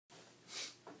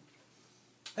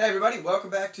Hey everybody, welcome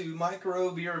back to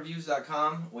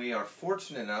microbeerreviews.com. We are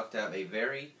fortunate enough to have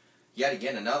yet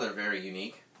again, another very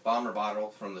unique bomber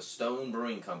bottle from the Stone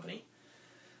Brewing Company.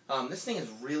 This thing is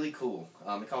really cool.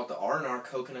 We call it the R&R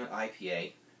Coconut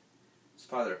IPA. It's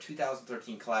part of their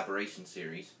 2013 collaboration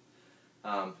series.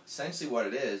 Essentially what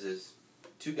it is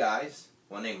two guys,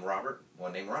 one named Robert,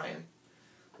 one named Ryan,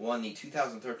 won the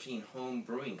 2013 home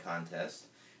brewing contest,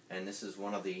 and this is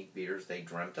one of the beers they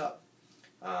dreamt up.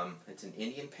 It's an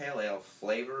Indian Pale Ale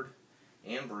flavored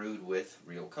and brewed with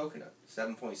real coconut.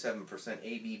 7.7%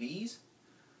 ABVs.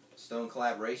 Stone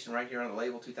collaboration right here on the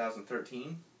label,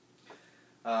 2013.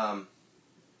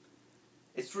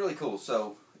 It's really cool.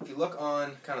 So if you look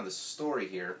on kind of the story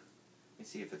here, let me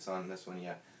see if it's on this one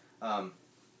yet.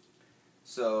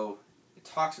 So it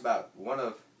talks about one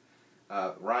of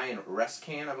Ryan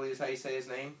Reschan, I believe is how you say his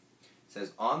name. It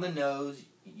says, on the nose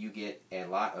you get a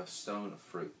lot of stone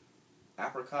fruit.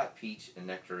 Apricot, peach, and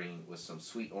nectarine with some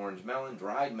sweet orange melon,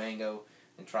 dried mango,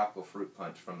 and tropical fruit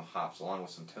punch from the hops, along with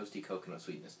some toasty coconut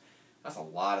sweetness. That's a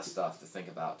lot of stuff to think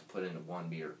about to put into one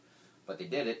beer. But they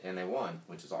did it, and they won,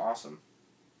 which is awesome.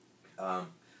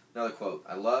 Another quote,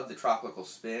 I love the tropical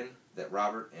spin that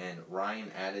Robert and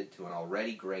Ryan added to an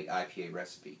already great IPA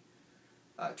recipe.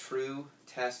 A true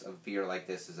test of beer like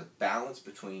this is a balance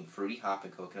between fruity hop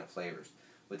and coconut flavors.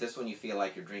 With this one, you feel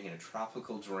like you're drinking a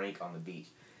tropical drink on the beach.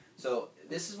 So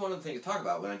this is one of the things to talk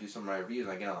about when I do some of my reviews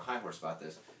and I get on the high horse about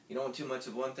this. You don't want too much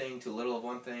of one thing, too little of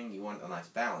one thing. You want a nice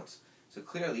balance. So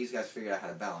clearly these guys figured out how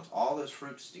to balance all those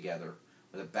fruits together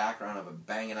with a background of a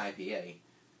banging IPA.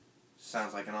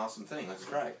 Sounds like an awesome thing. Let's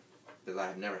try it. Because I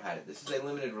have never had it. This is a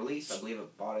limited release. I believe I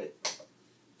bought it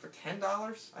for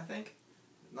 $10, I think.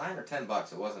 $9 or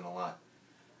 $10. It wasn't a lot.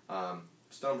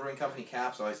 Stone Brewing Company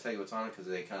caps. I always tell you what's on it because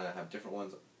they kind of have different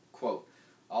ones. Quote,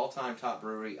 all-time top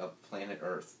brewery of planet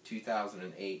Earth,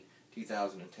 2008,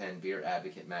 2010 Beer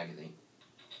Advocate magazine.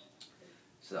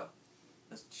 So,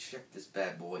 let's check this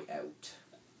bad boy out.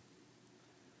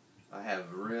 I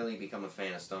have really become a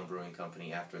fan of Stone Brewing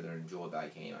Company after their Enjoy By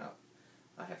came out.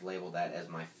 I have labeled that as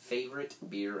my favorite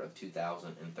beer of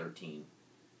 2013.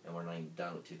 And we're not even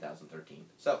done with 2013.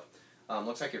 So,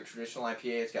 looks like your traditional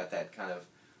IPA. It's got that kind of,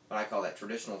 what I call that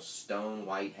traditional stone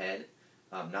white head.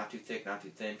 Not too thick, not too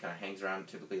thin, kind of hangs around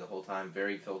typically the whole time,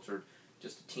 very filtered,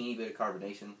 just a teeny bit of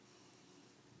carbonation.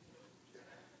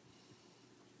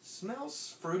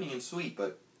 Smells fruity and sweet,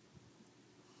 but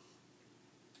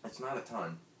it's not a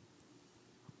ton.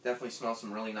 Definitely smells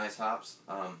some really nice hops.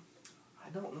 I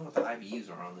don't know what the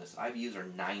IBUs are on this. IBUs are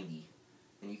 90,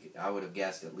 and I would have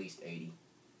guessed at least 80.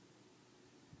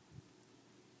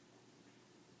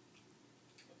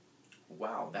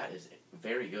 Wow, that is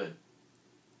very good.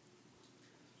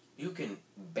 You can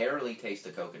barely taste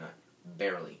the coconut.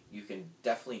 Barely. You can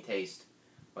definitely taste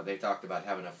what they talked about,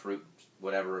 having a fruit,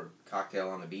 whatever, cocktail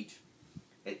on the beach.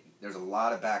 There's a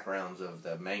lot of backgrounds of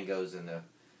the mangoes and the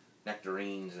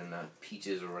nectarines and the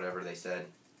peaches or whatever they said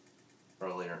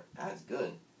earlier. That's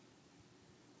good.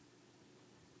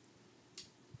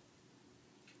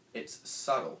 It's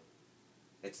subtle.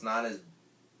 It's not as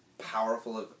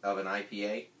powerful of an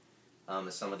IPA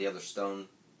as some of the other Stone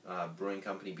Brewing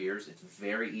Company beers. It's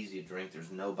very easy to drink.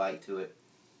 There's no bite to it.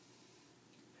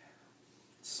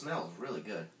 It smells really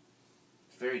good.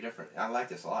 It's very different. I like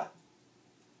this a lot.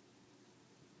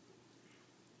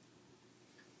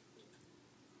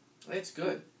 It's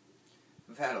good.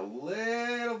 We've had a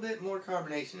little bit more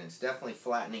carbonation. It's definitely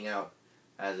flattening out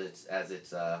as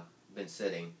it's been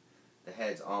sitting. The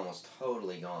head's almost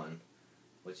totally gone,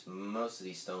 which most of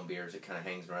these Stone beers, it kind of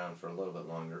hangs around for a little bit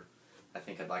longer. I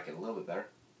think I'd like it a little bit better.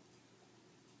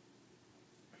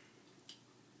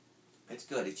 It's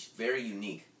good. It's very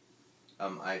unique.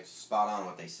 I spot on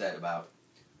what they said about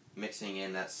mixing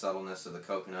in that subtleness of the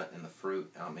coconut and the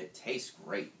fruit. It tastes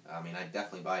great. I mean, I'd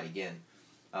definitely buy it again.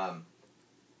 I'd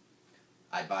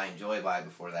buy Enjoy By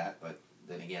before that, but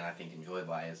then again, I think Enjoy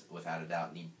By is without a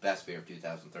doubt the best beer of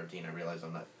 2013. I realize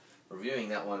I'm not reviewing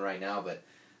that one right now, but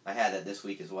I had that this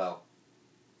week as well.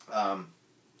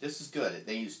 This is good.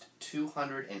 They used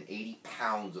 280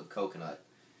 pounds of coconut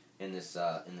in this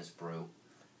brew.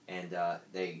 And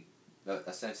they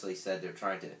essentially said they're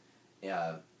trying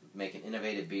to make an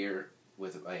innovative beer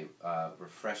with a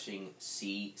refreshing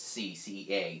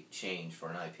CCA change for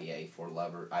an IPA for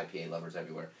IPA lovers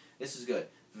everywhere. This is good.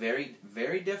 Very,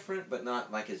 very different, but not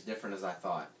like as different as I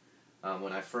thought.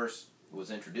 When I first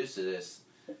was introduced to this,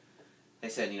 they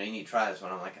said, you need to try this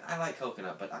one. I'm like, I like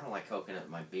coconut, but I don't like coconut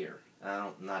in my beer.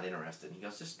 I'm not interested. And he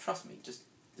goes, just trust me.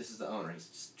 This is the owner. He's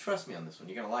just trust me on this one.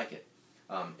 You're going to like it.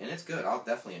 And it's good. I'll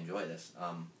definitely enjoy this.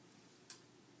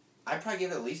 I'd probably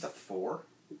give it at least a 4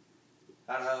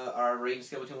 our rating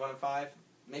scale between 1 and 5,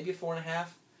 maybe a 4.5.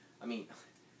 I mean,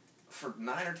 for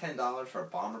 $9 or $10 for a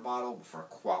bomber bottle for a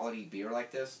quality beer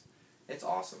like this, it's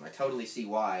awesome. I totally see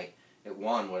why it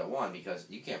won what it won, because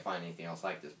you can't find anything else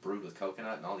like this. Brewed with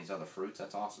coconut and all these other fruits,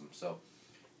 that's awesome. So,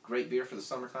 great beer for the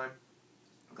summertime.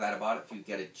 I'm glad I bought it. If you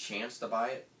get a chance to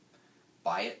buy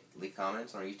it, leave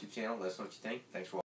comments on our YouTube channel. Let us know what you think. Thanks for watching.